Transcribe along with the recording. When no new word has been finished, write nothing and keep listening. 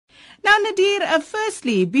Now, Nadir,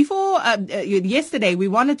 firstly, before yesterday, we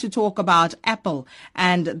wanted to talk about Apple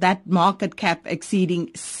and that market cap exceeding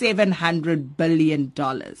 $700 billion.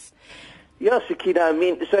 Yeah, Sakina, I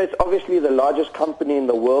mean, so it's obviously the largest company in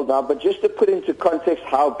the world now, but just to put into context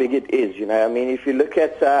how big it is, I mean, if you look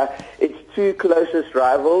at its two closest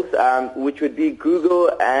rivals, which would be Google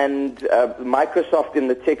and Microsoft in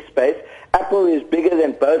the tech space, Apple is bigger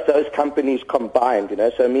than both those companies combined,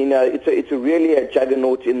 So I mean, it's really a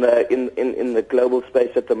juggernaut in the global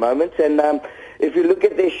space at the moment. And if you look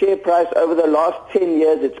at their share price over the last 10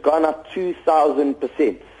 years, it's gone up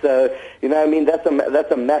 2,000%. So, I mean, that's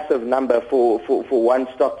a massive number for one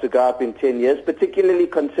stock to go up in 10 years, particularly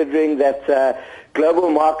considering that global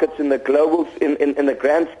markets in the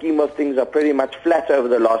grand scheme of things are pretty much flat over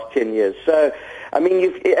the last 10 years. So, I mean,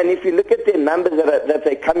 if you look at their numbers that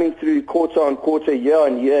they're coming through quarter on quarter, year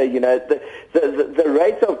on year, the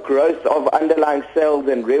rate of growth of underlying sales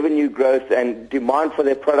and revenue growth and demand for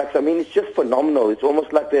their products, I mean, it's just phenomenal. It's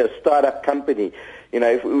almost like they're a startup company.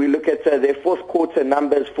 If we look at their fourth quarter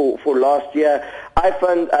numbers for last year,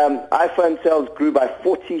 iPhone sales grew by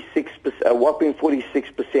 46%, a whopping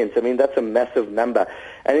 46%. I mean, that's a massive number.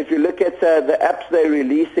 And if you look at the apps they're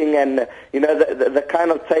releasing and, the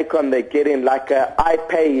kind of take on they're getting, like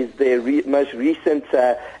iPay is their most recent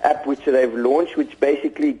app which they've launched, which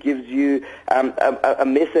basically gives you a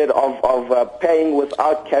method of paying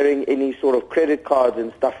without carrying any sort of credit cards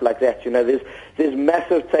and stuff like that. There's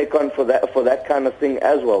massive take on for that kind of thing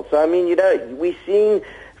as well. So, I mean, we're seeing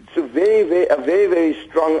a very, very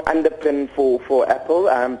strong underpin for Apple.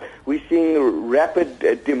 We're seeing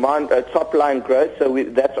rapid demand, top line growth, so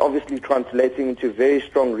that's obviously translating into very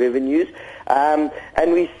strong revenues. And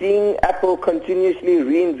we're seeing Apple continuously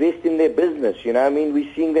reinvest in their business. I mean,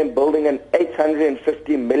 we're seeing them building an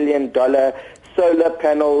 $850 million solar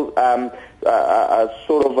panel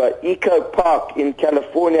sort of an eco park in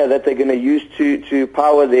California that they're going to use to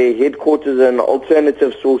power their headquarters and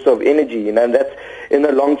alternative source of energy, and that's in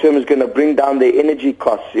the long term is going to bring down their energy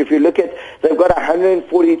costs. If you look at, they've got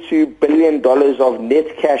 $142 billion of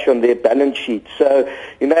net cash on their balance sheet. So,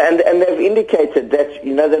 and they've indicated that,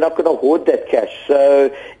 they're not going to hoard that cash. So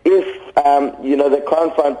if, they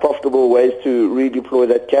can't find profitable ways to redeploy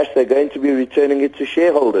that cash, they're going to be returning it to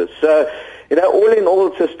shareholders. So, all in all,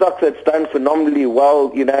 it's a stock that's done phenomenally well.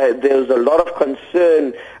 There's a lot of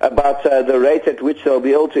concern about the rate at which they'll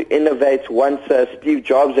be able to innovate once Steve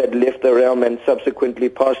Jobs had left the realm and subsequently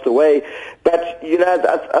passed away. But,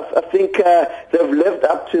 I think they've lived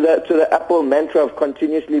up to the Apple mantra of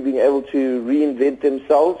continuously being able to reinvent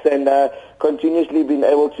themselves and continuously being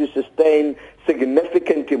able to sustain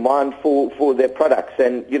significant demand for their products.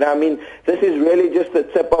 And, I mean, this is really just the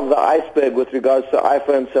tip of the iceberg with regards to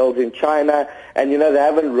iPhone sales in China. And, they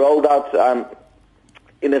haven't rolled out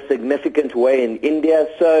in a significant way in India.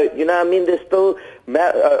 So, I mean, there's still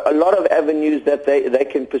a lot of avenues that they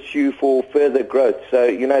can pursue for further growth. So,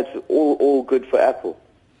 it's all good for Apple.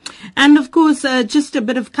 And, of course, just a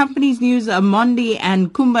bit of companies news, Mondi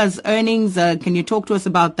and Kumba's earnings. Can you talk to us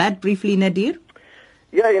about that briefly, Nadir?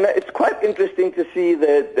 Yeah, it's quite interesting to see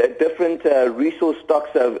the different resource stocks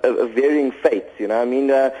of varying fates. I mean,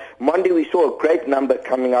 Mondi, we saw a great number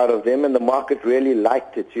coming out of them, and the market really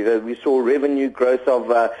liked it. We saw revenue growth of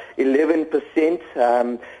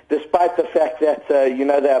 11%, despite the fact that,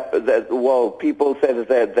 people say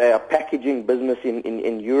that they are packaging business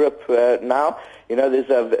in Europe now.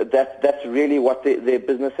 That's really what their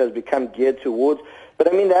business has become geared towards.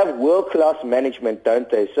 But, I mean, they have world-class management, don't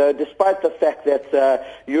they? So despite the fact that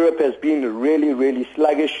Europe has been really, really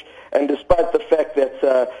sluggish, and despite the fact that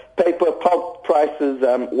paper pulp prices,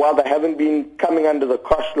 while they haven't been coming under the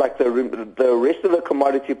cosh like the rest of the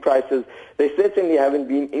commodity prices, they certainly haven't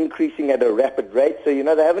been increasing at a rapid rate. So,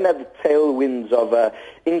 they haven't had the tailwinds of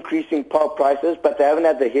increasing pulp prices, but they haven't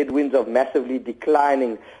had the headwinds of massively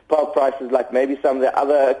declining pulp prices like maybe some of the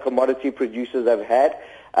other commodity producers have had.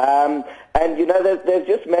 And, they've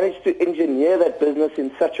just managed to engineer that business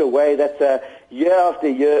in such a way that year after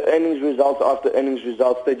year, earnings results after earnings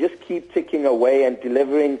results, they just keep ticking away and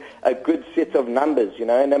delivering a good set of numbers,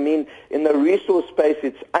 And I mean, in the resource space,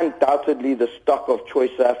 it's undoubtedly the stock of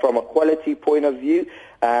choice from a quality point of view.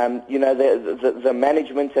 The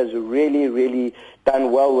management has really, really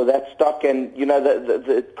done well with that stock, and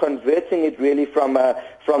the converting it really from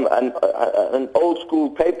an old school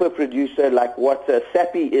paper producer like what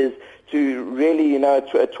Sappi is to really, a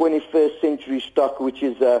 21st century stock, which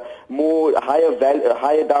is more higher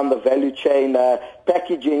down the value chain,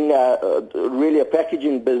 packaging, really a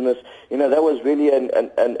packaging business. That was really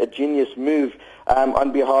a genius move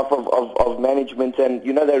on behalf of management, and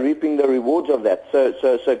they're reaping the rewards of that.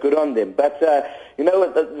 So good on them. But the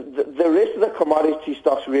rest of the commodity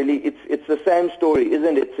stocks, really, it's the same story,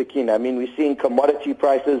 isn't it, Sakina? I mean, we're seeing commodity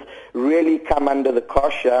prices really come under the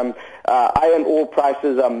cosh. Iron ore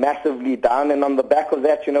prices are massively down, and on the back of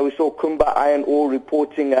that, we saw Kumba Iron Ore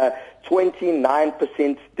reporting a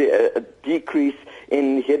 29% decrease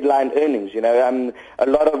in headline earnings. A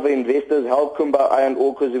lot of investors held Kumba Iron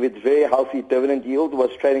Ore because of its very healthy dividend yield, was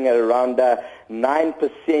trading at around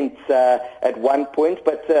 9% at one point,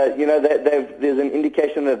 but there's an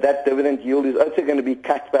indication that dividend yield is also going to be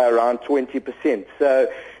cut by around 20%. So,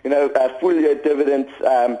 full year dividends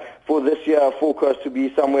for this year are forecast to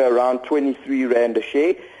be somewhere around 23 Rand a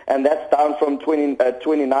share, and that's down from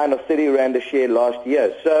 29 or 30 Rand a share last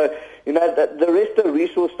year. So, the rest of the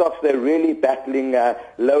resource stocks, they're really battling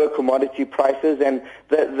lower commodity prices, and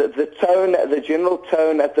the general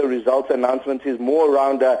tone at the results announcement is more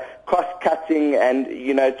around cost cutting and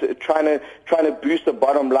trying to boost the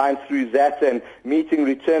bottom line through that and meeting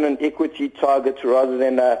return on equity targets rather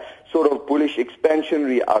than a sort of bullish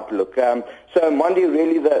expansionary outlook. So Mondi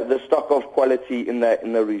really the stock of quality in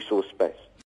the resource space.